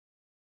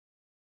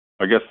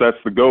I guess that's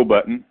the go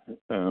button.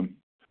 So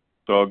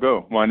I'll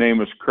go. My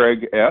name is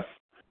Craig F.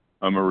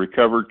 I'm a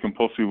recovered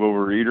compulsive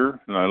overeater,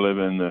 and I live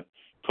in the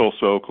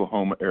Tulsa,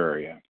 Oklahoma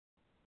area.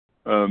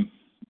 I'm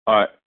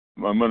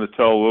going to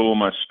tell a little of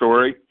my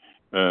story,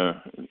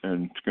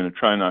 and going to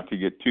try not to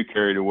get too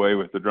carried away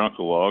with the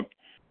drunk-a-log.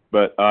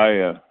 But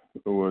I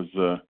was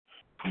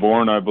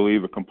born, I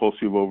believe, a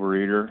compulsive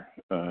overeater.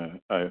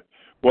 I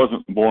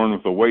wasn't born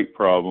with a weight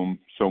problem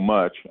so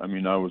much. I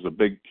mean, I was a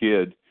big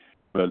kid,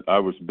 but I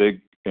was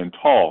big and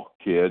tall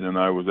kid, and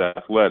I was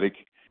athletic,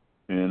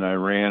 and I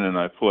ran and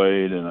I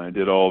played and I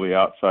did all the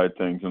outside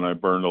things, and I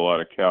burned a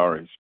lot of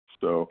calories.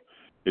 So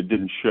it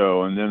didn't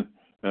show. And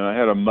I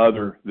had a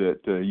mother that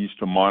used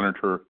to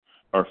monitor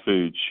our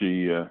food.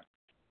 She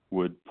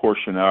would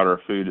portion out our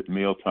food at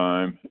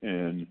mealtime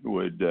and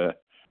would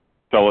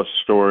tell us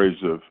stories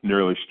of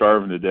nearly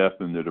starving to death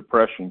in the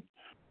Depression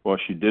while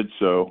she did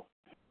so.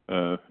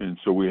 And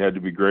so we had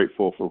to be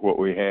grateful for what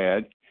we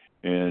had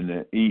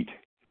and eat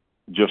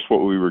just what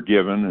we were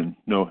given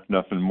and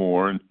nothing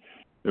more. And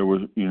there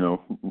was,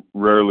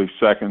 rarely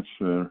seconds,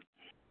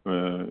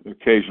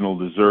 occasional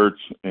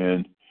desserts,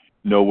 and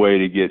no way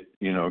to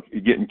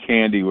getting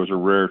candy was a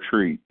rare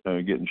treat.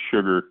 Getting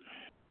sugar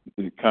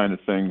kind of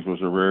things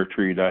was a rare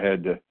treat. I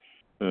had to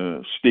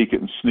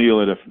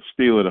steal it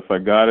if I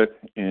got it.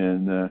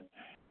 And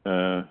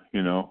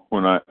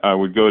when I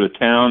would go to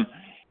town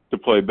to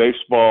play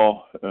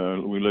baseball,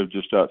 we lived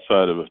just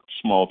outside of a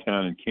small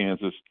town in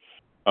Kansas.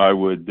 I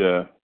would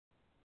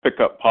pick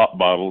up pop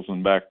bottles,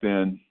 and back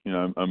then,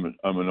 I'm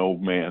an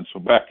old man. So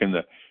back in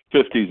the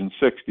 50s and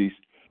 60s,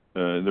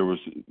 there was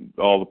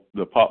all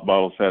the pop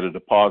bottles had a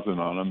deposit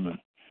on them, and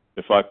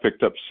if I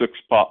picked up 6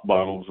 pop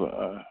bottles,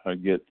 I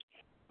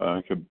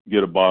could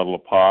get a bottle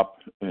of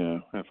pop.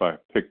 If I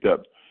picked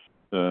up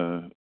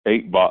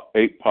 8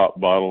 pop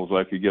bottles,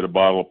 I could get a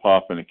bottle of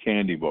pop and a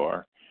candy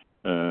bar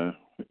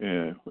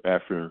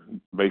after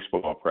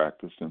baseball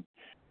practice,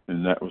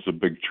 and that was a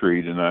big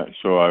treat. And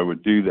so I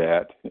would do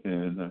that,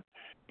 and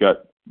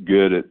got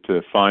good at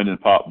finding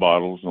pop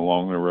bottles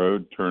along the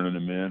road, turning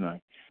them in.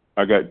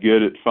 I got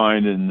good at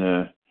finding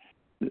in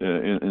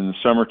the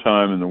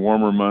summertime, in the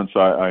warmer months,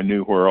 I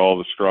knew where all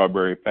the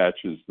strawberry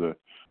patches, the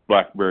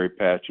blackberry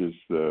patches,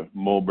 the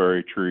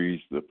mulberry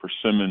trees, the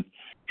persimmon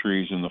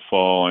trees in the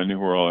fall, I knew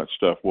where all that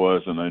stuff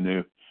was, and I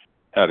knew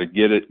how to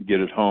get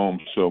it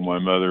home. So my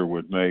mother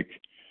would make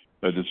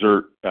a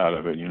dessert out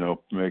of it,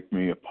 make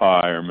me a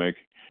pie or make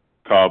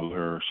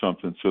cobbler or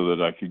something so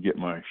that I could get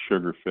my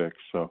sugar fix.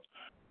 So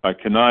I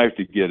connived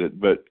to get it,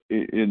 but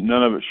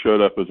none of it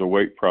showed up as a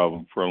weight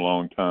problem for a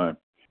long time.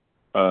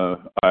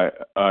 I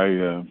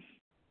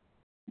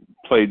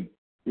played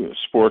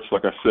sports,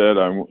 like I said.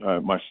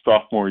 My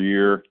sophomore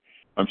year,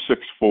 I'm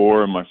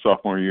 6'4", and my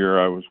sophomore year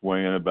I was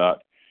weighing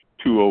about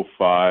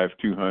 205,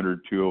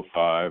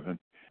 and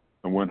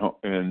I went home,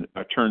 and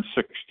I turned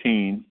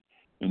 16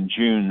 in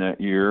June that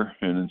year,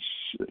 and in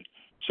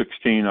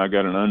 16 I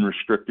got an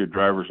unrestricted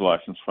driver's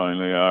license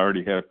finally. I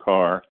already had a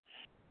car,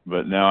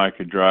 but now I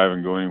could drive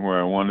and go anywhere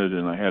I wanted,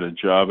 and I had a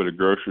job at a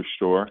grocery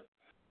store,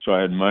 so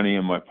I had money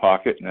in my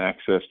pocket and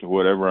access to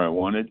whatever I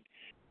wanted,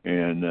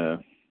 and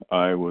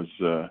I was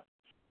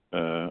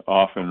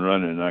off and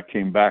running. I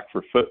came back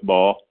for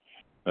football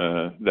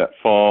that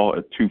fall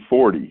at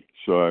 240,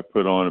 so I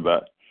put on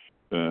about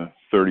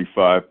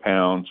 35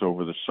 pounds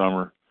over the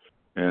summer,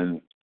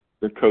 and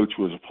the coach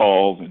was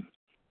appalled and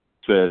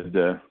said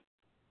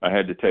I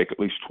had to take at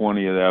least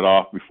 20 of that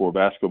off before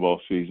basketball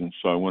season,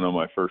 so I went on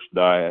my first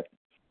diet.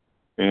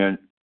 And,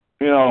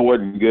 I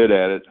wasn't good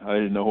at it. I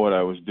didn't know what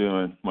I was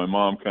doing. My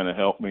mom kind of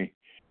helped me.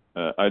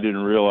 I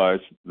didn't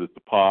realize that the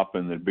pop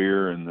and the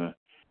beer and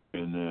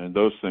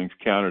those things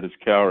counted as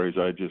calories.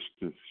 I just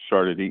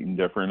started eating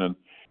different. And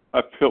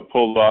I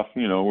pulled off,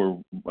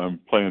 I'm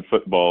playing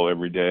football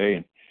every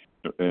day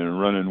and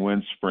running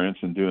wind sprints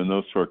and doing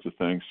those sorts of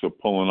things. So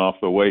pulling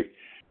off the weight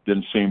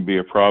didn't seem to be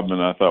a problem.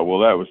 And I thought, well,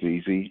 that was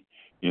easy.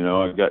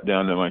 I got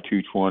down to my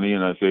 220,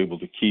 and I was able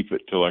to keep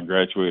it till I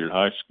graduated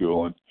high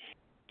school, and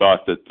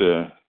thought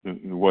that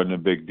it wasn't a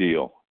big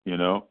deal. It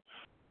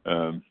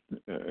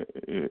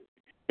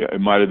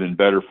might have been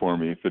better for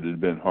me if it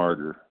had been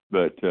harder.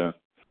 But so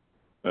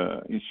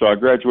I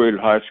graduated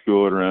high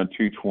school at around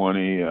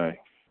 220. I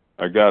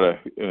got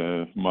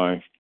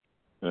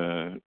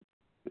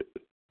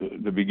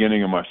the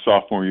beginning of my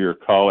sophomore year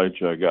of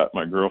college, I got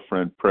my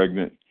girlfriend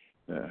pregnant.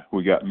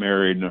 We got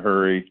married in a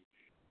hurry.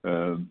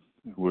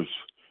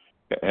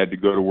 Had to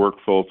go to work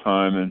full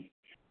time, and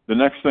the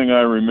next thing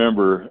I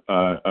remember,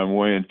 I'm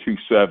weighing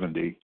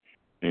 270,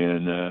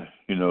 and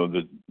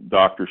the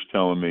doctor's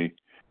telling me,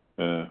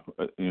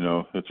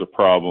 it's a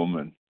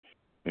problem,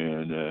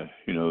 and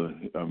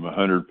I'm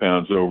 100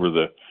 pounds over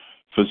the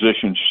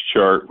physician's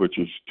chart, which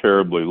is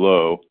terribly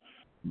low,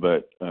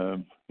 but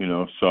so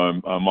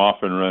I'm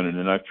off and running,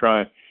 and I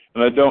try,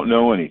 and I don't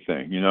know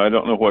anything, I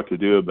don't know what to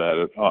do about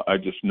it. I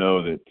just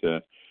know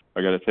that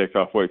I got to take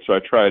off weight, so I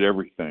tried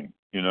everything,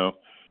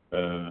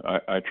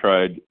 I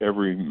tried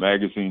every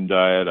magazine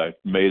diet. I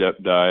made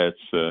up diets,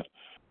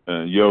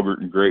 yogurt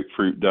and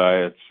grapefruit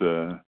diets,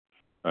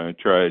 I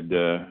tried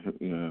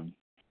the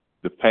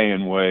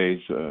pay-in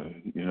ways,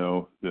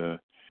 the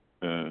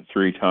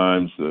 3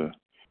 times.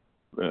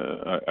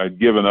 I'd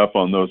given up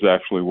on those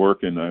actually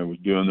working. I was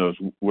doing those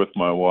with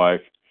my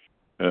wife,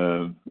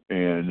 and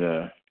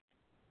the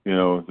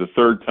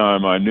third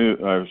time I knew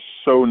that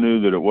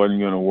it wasn't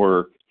going to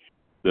work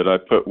that I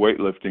put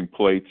weightlifting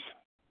plates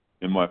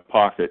in my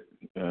pocket,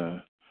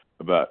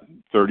 about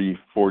 30,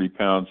 40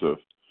 pounds of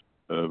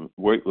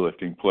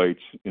weightlifting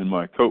plates in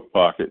my coat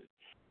pocket.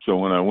 So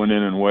when I went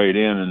in and weighed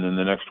in, and then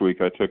the next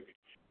week I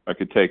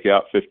could take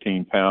out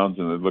 15 pounds,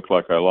 and it looked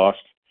like I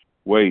lost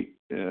weight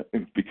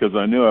because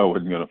I knew I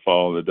wasn't going to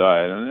follow the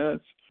diet. And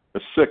that's,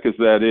 as sick as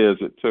that is,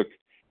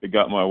 it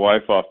got my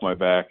wife off my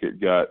back. It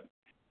got,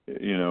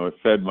 it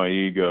fed my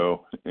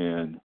ego,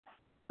 and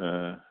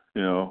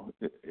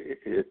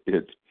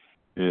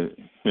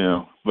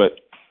but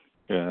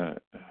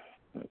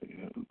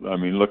I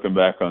mean, looking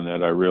back on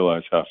that, I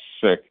realized how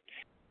sick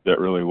that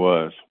really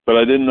was. But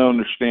I didn't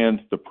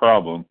understand the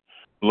problem,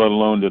 let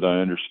alone did I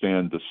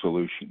understand the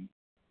solution.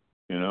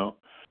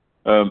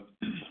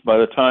 By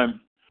the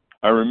time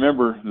I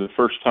remember the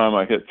first time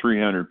I hit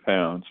 300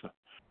 pounds,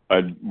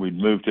 we'd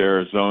moved to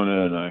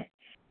Arizona, and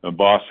my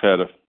boss had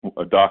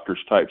a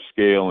doctor's type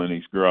scale in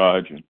his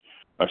garage, and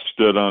I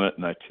stood on it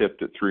and I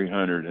tipped at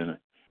 300,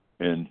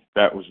 and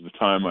that was the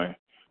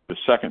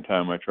second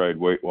time I tried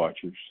Weight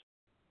Watchers,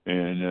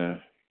 and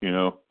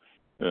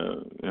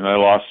and I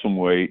lost some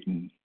weight,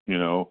 and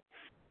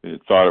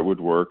thought it would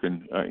work,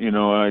 and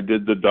I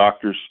did the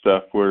doctor's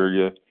stuff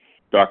where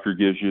doctor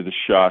gives you the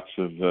shots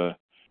of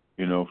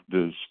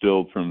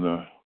distilled from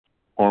the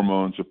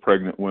hormones of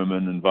pregnant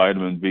women, and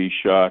vitamin B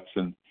shots,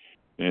 and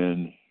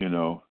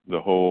the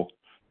whole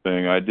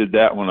thing. I did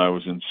that when I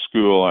was in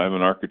school. I have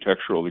an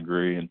architectural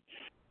degree,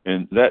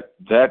 and that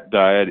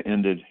diet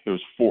ended. It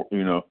was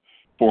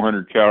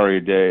 400 calorie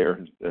a day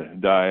or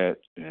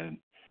diet, and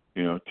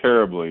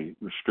terribly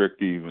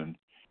restrictive,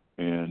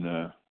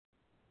 and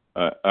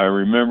I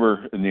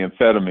remember in the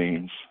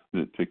amphetamines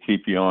to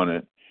keep you on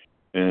it.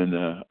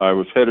 And I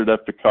was headed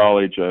up to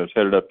college. I was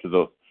headed up to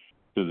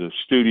the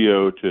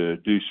studio to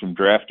do some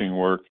drafting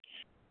work,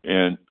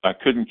 and I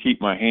couldn't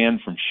keep my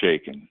hand from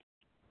shaking.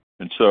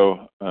 And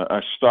so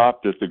I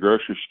stopped at the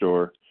grocery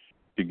store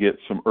to get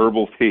some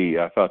herbal tea.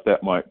 I thought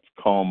that might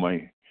calm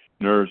my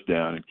nerves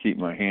down and keep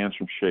my hands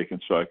from shaking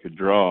so I could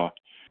draw.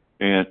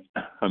 And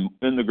I'm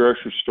in the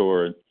grocery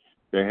store, and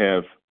they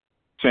have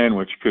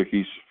sandwich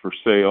cookies for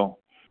sale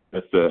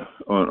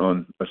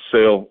on a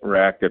sale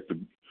rack at the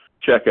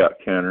checkout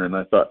counter, and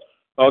I thought,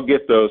 I'll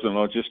get those, and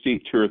I'll just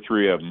eat 2 or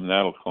 3 of them, and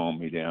that'll calm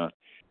me down.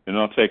 And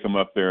I'll take them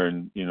up there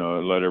and,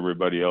 let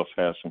everybody else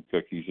have some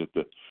cookies at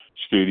the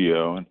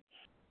studio. And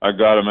I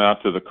got them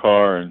out to the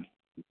car, and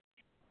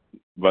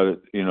it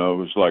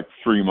was like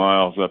 3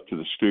 miles up to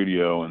the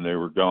studio, and they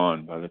were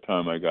gone by the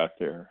time I got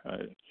there.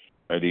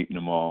 I'd eaten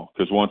them all,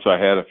 because once I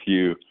had a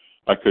few,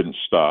 I couldn't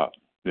stop.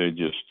 They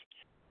just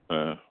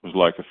was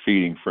like a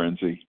feeding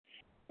frenzy.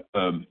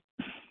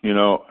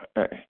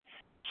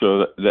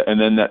 So and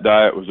then that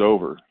diet was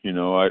over.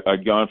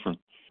 I'd gone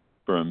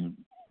from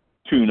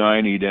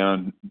 290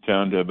 down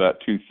to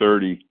about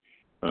 230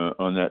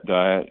 on that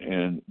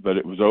diet, but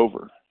it was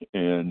over,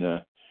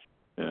 and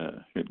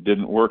it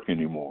didn't work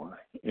anymore,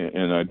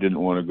 and I didn't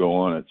want to go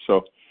on it.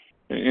 So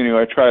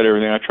anyway, I tried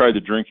everything. I tried the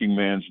drinking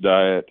man's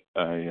diet,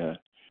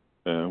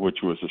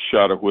 which was a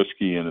shot of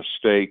whiskey and a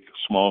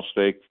small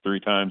steak 3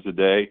 times a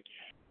day.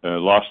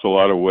 Lost a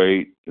lot of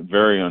weight,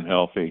 very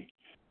unhealthy.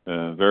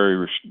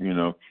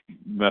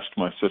 Messed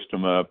my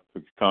system up,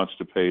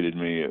 constipated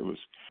me. It was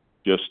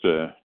just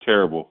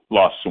terrible.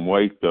 Lost some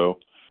weight though,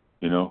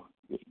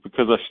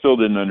 because I still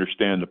didn't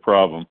understand the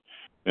problem,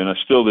 and I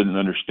still didn't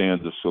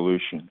understand the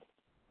solution.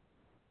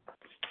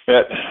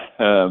 At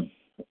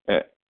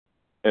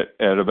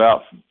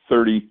about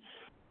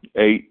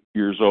 38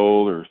 years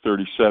old or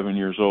 37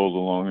 years old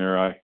along there,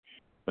 I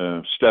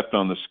stepped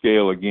on the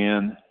scale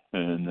again,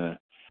 and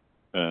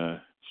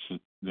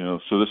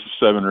so this is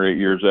 7 or 8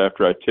 years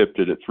after I tipped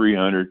it at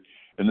 300,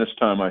 and this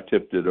time I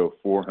tipped it at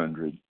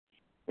 400.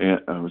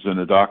 And I was in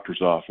a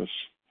doctor's office,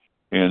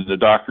 and the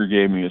doctor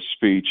gave me a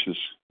speech. This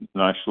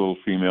nice little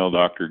female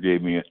doctor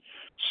gave me a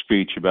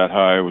speech about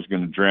how I was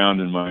going to drown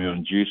in my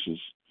own juices,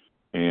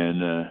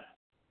 and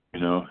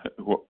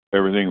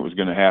everything that was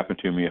going to happen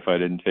to me if I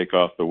didn't take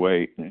off the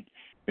weight. And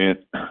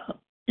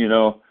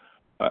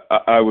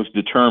I was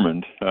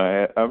determined.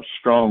 I was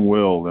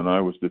strong-willed, and I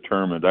was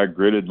determined. I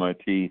gritted my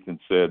teeth and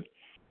said,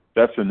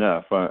 that's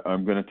enough.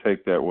 I'm going to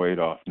take that weight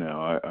off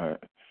now.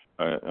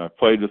 I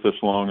played with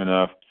this long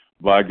enough.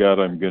 By God,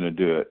 I'm going to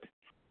do it.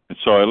 And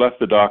so I left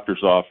the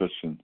doctor's office,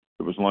 and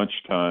it was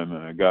lunchtime,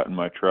 and I got in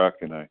my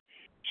truck, and I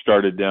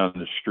started down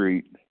the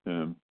street,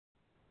 and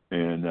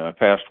I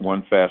passed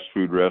one fast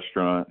food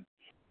restaurant.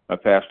 I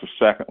passed a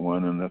second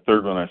one, and the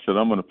third one I said,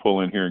 I'm going to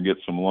pull in here and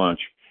get some lunch,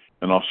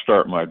 and I'll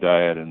start my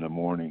diet in the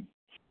morning.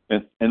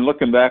 And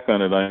looking back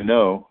on it, I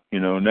know,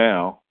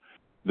 now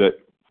that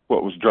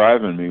what was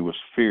driving me was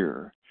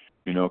fear,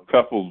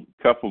 coupled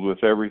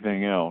with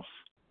everything else.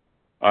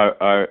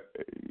 I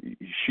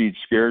she'd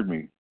scared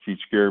me. She'd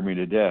scared me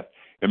to death.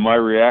 And my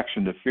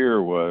reaction to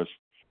fear was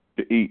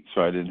to eat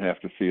so I didn't have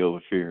to feel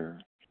the fear,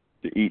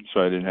 to eat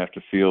so I didn't have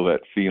to feel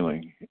that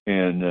feeling.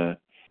 And,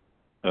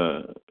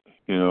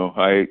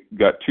 I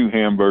got 2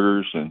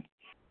 hamburgers and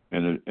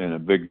a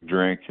big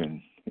drink,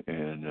 and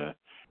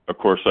of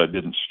course I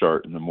didn't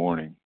start in the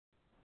morning.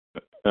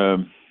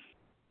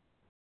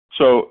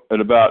 So at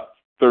about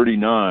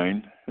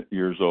 39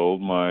 years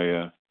old,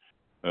 my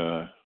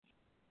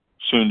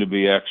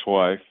soon-to-be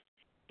ex-wife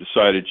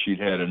decided she'd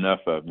had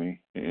enough of me,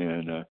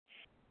 and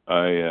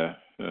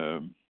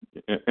and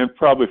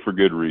probably for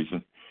good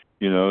reason.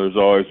 There's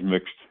always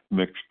mixed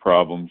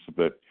problems,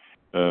 but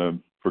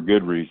for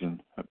good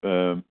reason.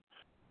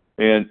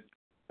 And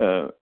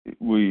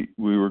we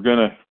were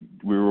going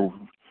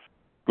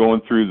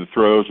through the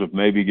throes of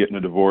maybe getting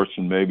a divorce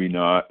and maybe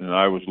not. And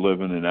I was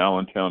living in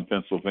Allentown,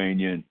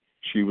 Pennsylvania, and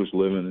she was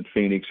living in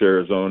Phoenix,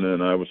 Arizona,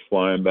 and I was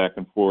flying back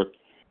and forth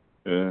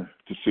to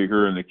see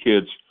her and the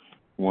kids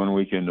one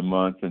weekend a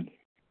month. And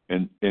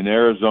in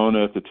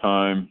Arizona at the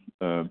time,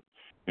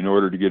 in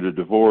order to get a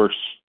divorce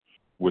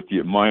with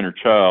the minor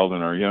child,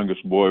 and our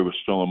youngest boy was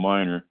still a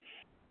minor,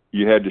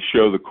 you had to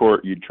show the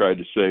court you'd tried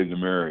to save the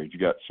marriage. You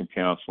got some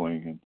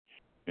counseling,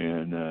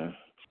 and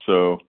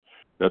so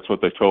that's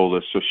what they told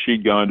us. So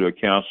she'd gone to a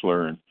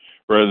counselor, and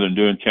rather than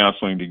doing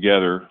counseling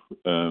together,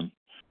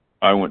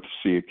 I went to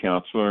see a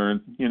counselor,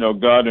 and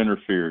God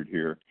interfered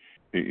here.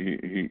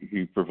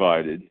 He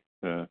provided.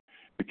 The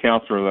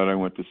counselor that I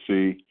went to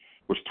see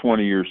was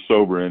 20 years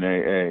sober in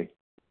AA,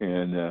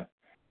 and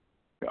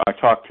I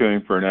talked to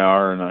him for an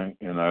hour, and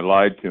I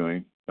lied to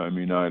him. I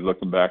mean,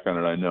 looking back on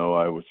it, I know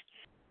I was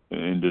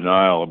in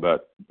denial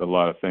about a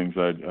lot of things.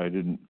 I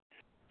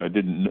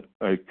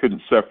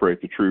couldn't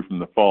separate the true from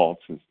the false,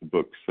 as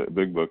the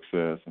big book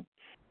says.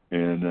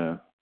 And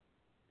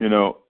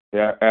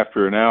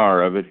after an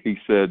hour of it, he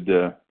said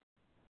to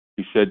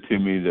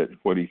me that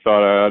what he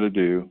thought I ought to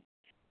do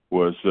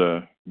was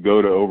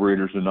go to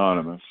Overeaters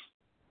Anonymous.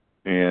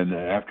 And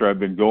after I'd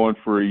been going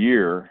for a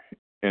year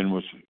and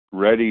was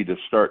ready to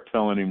start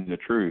telling him the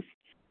truth,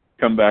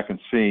 come back and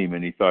see him,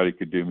 and he thought he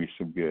could do me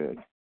some good.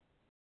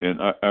 And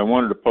I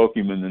wanted to poke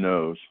him in the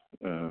nose.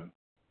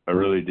 I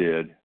really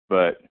did.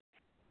 But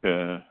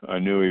I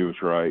knew he was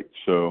right.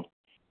 So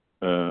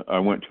I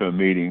went to a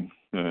meeting.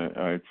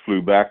 I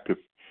flew back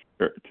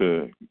back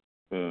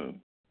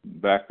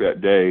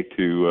that day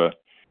to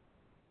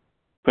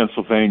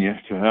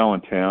Pennsylvania, to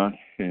Allentown,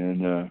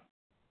 and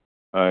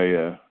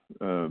I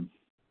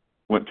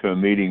went to a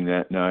meeting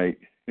that night,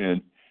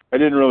 and I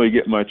didn't really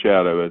get much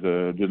out of it.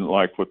 Didn't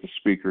like what the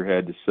speaker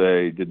had to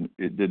say.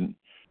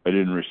 I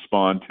didn't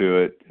respond to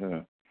it.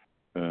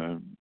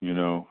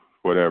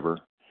 Whatever.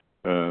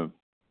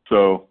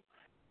 So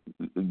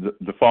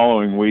the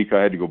following week,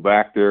 I had to go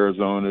back to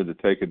Arizona to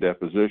take a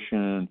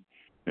deposition.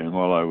 And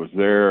while I was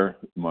there,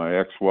 my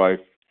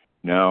ex-wife,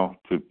 now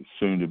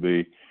soon to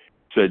be,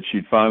 said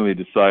she'd finally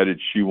decided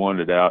she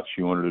wanted out.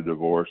 She wanted a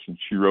divorce, and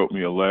she wrote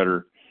me a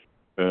letter,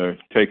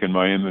 taking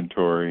my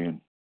inventory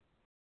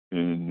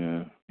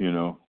and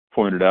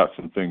pointed out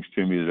some things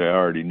to me that I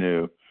already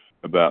knew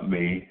about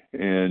me.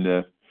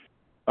 And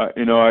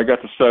I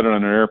got to sit on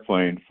an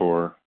airplane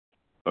for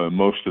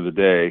most of the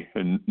day,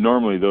 and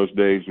normally those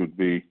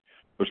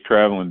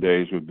traveling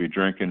days would be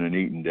drinking and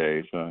eating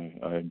days.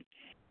 I'd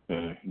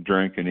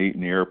drink and eat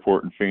in the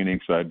airport in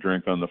Phoenix. I'd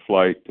drink on the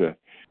flight to,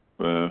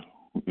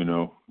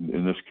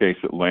 in this case,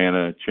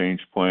 Atlanta,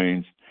 change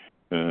planes,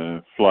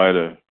 fly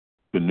to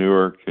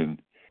Newark and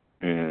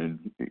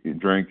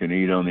drink and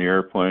eat on the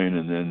airplane.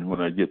 And then when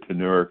I get to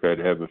Newark, I'd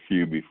have a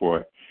few before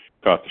I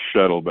caught the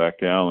shuttle back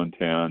to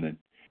Allentown.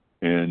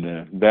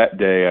 And that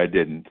day I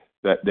didn't.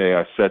 That day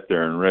I sat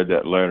there and read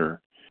that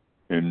letter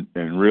and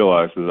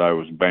realized that I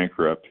was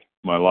bankrupt.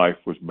 My life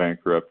was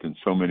bankrupt in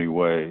so many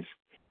ways.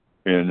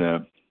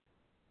 And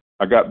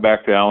I got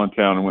back to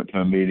Allentown and went to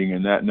a meeting,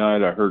 and that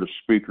night I heard a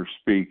speaker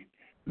speak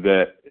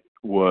that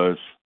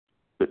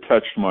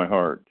touched my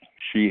heart.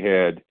 She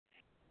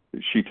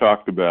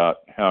talked about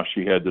how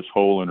she had this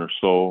hole in her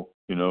soul.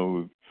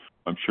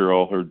 I'm sure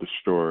all heard the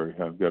story.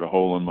 I've got a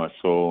hole in my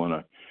soul, and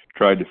I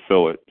tried to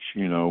fill it,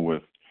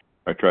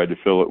 I tried to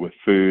fill it with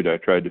food. I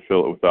tried to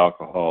fill it with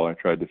alcohol. I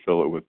tried to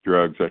fill it with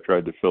drugs. I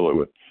tried to fill it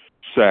with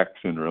sex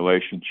and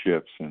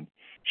relationships and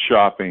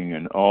shopping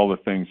and all the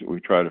things that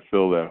we try to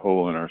fill that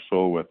hole in our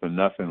soul with, and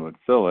nothing would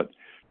fill it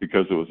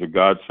because it was a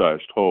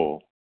God-sized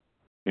hole.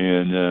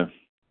 And,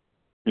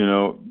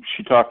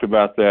 she talked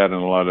about that and a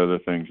lot of other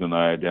things, and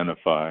I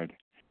identified.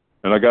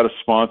 And I got a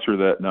sponsor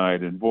that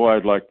night, and boy,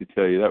 I'd like to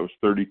tell you, that was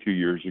 32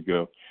 years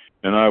ago.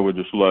 And I would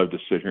just love to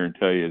sit here and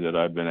tell you that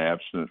I've been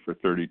abstinent for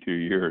 32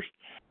 years.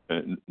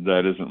 And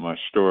that isn't my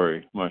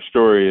story. My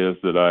story is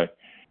that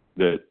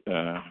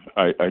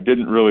I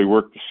didn't really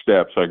work the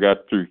steps. I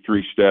got through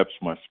 3 steps.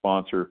 My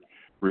sponsor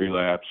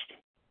relapsed.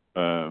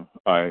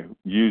 I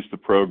used the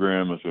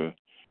program as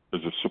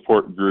a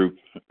support group.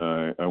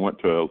 I went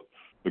to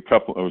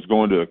I was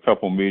going to a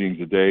couple meetings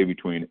a day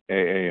between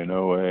AA and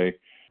OA.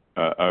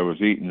 I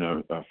was eating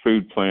a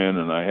food plan,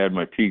 and I had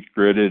my teeth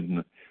gritted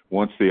and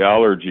once the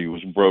allergy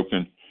was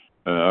broken,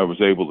 I was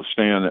able to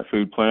stay on that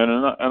food plan.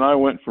 And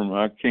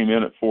I came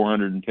in at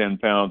 410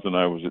 pounds, and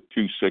I was at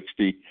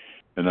 260,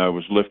 and I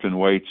was lifting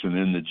weights and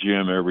in the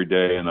gym every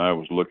day, and I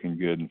was looking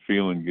good and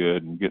feeling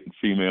good and getting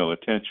female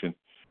attention.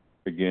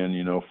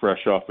 Again,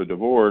 fresh off a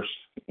divorce,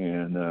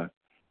 and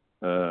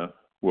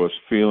was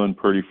feeling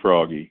pretty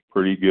froggy,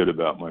 pretty good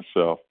about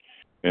myself.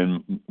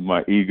 And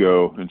my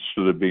ego,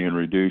 instead of being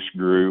reduced,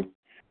 grew.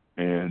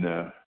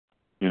 And,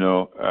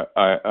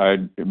 I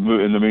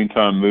in the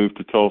meantime moved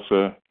to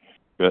Tulsa.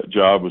 That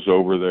job was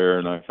over there,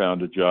 and I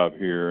found a job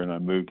here, and I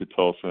moved to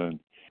Tulsa.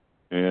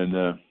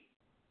 And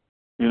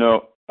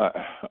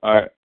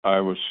I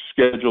was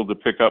scheduled to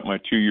pick up my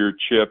 2-year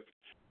chip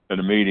at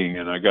a meeting,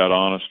 and I got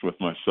honest with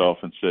myself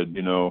and said,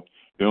 the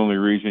only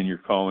reason you're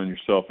calling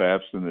yourself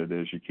abstinent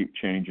is you keep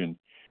changing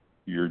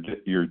your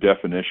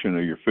definition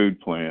of your food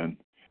plan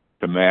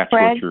to match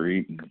Fred, what you're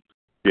eating.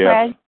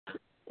 Yeah. Fred,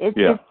 it's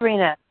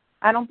Rena.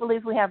 I don't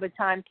believe we have a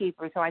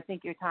timekeeper, so I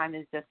think your time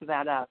is just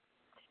about up.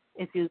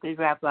 If you could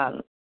wrap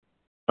up.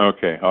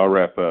 Okay, I'll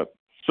wrap up.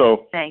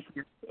 So, thank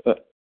you.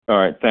 All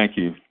right, thank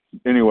you.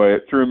 Anyway,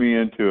 it threw me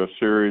into a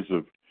series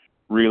of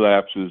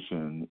relapses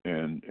and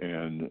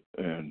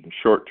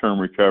short-term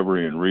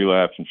recovery and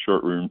relapse and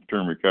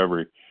short-term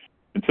recovery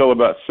until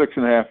about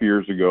 6.5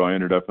 years ago. I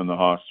ended up in the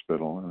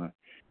hospital, and I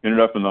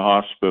ended up in the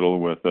hospital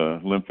with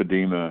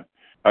lymphedema.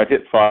 I'd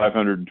hit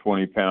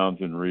 520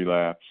 pounds in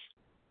relapse.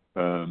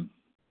 I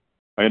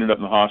ended up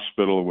in the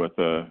hospital with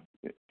a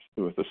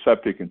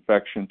septic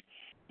infection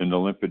and the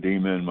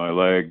lymphedema in my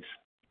legs.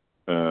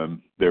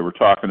 They were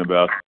talking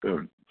about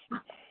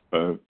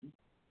a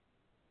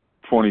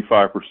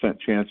 25%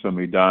 chance of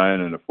me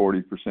dying and a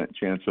 40%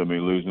 chance of me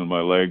losing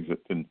my legs at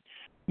the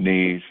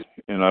knees.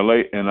 And I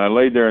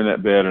laid there in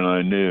that bed, and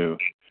I knew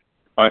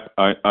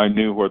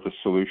what the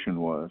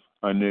solution was.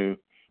 I knew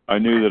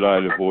that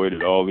I'd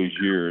avoided all these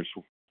years.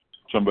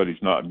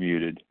 Somebody's not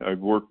muted. I've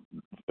worked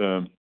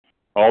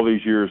all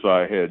these years.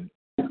 I had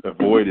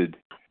avoided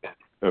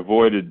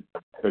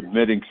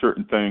admitting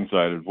certain things.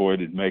 I'd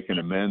avoided making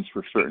amends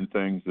for certain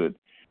things that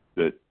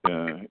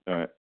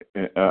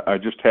I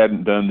just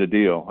hadn't done the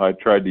deal. I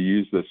tried to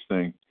use this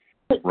thing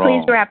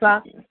wrong. Please wrap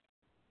up.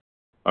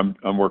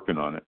 I'm working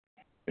on it,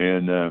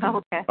 and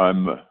okay.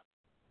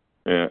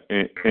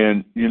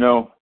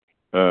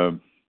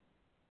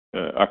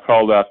 I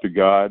called out to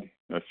God.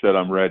 I said,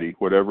 I'm ready.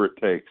 Whatever it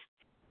takes,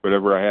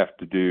 whatever I have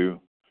to do,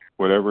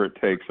 whatever it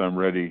takes, I'm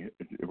ready.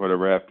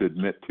 Whatever I have to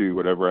admit to,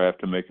 whatever I have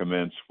to make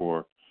amends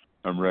for,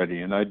 I'm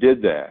ready. And I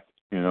did that,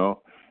 and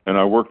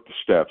I worked the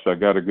steps. I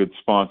got a good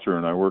sponsor,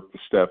 and I worked the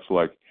steps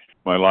like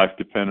my life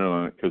depended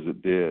on it, because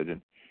it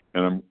did.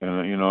 And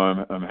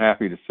I'm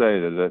happy to say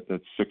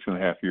that's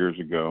 6.5 years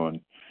ago,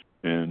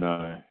 and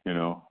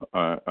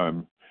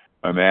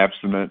I'm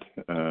abstinent.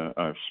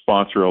 I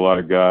sponsor a lot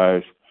of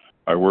guys.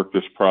 I worked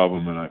this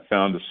problem, and I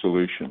found a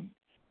solution.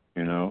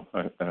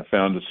 I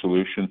found a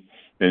solution,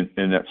 and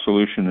that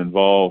solution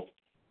involved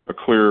a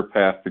clearer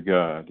path to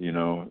God.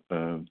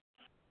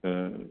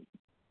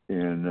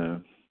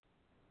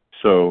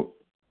 So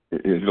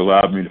it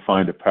allowed me to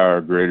find a power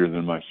greater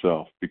than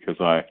myself, because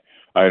I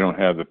don't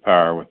have the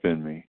power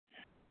within me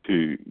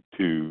to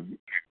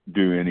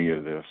do any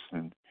of this.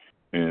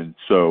 And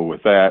so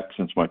with that,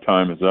 since my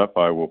time is up,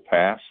 I will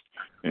pass.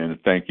 And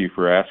thank you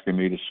for asking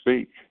me to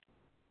speak.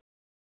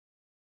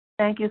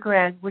 Thank you,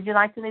 Greg. Would you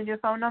like to leave your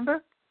phone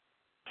number?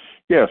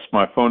 Yes,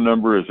 my phone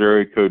number is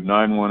area code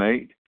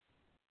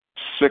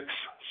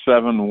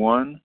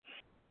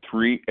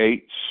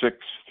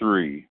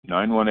 918-671-3863.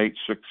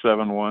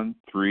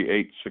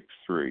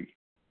 918-671-3863.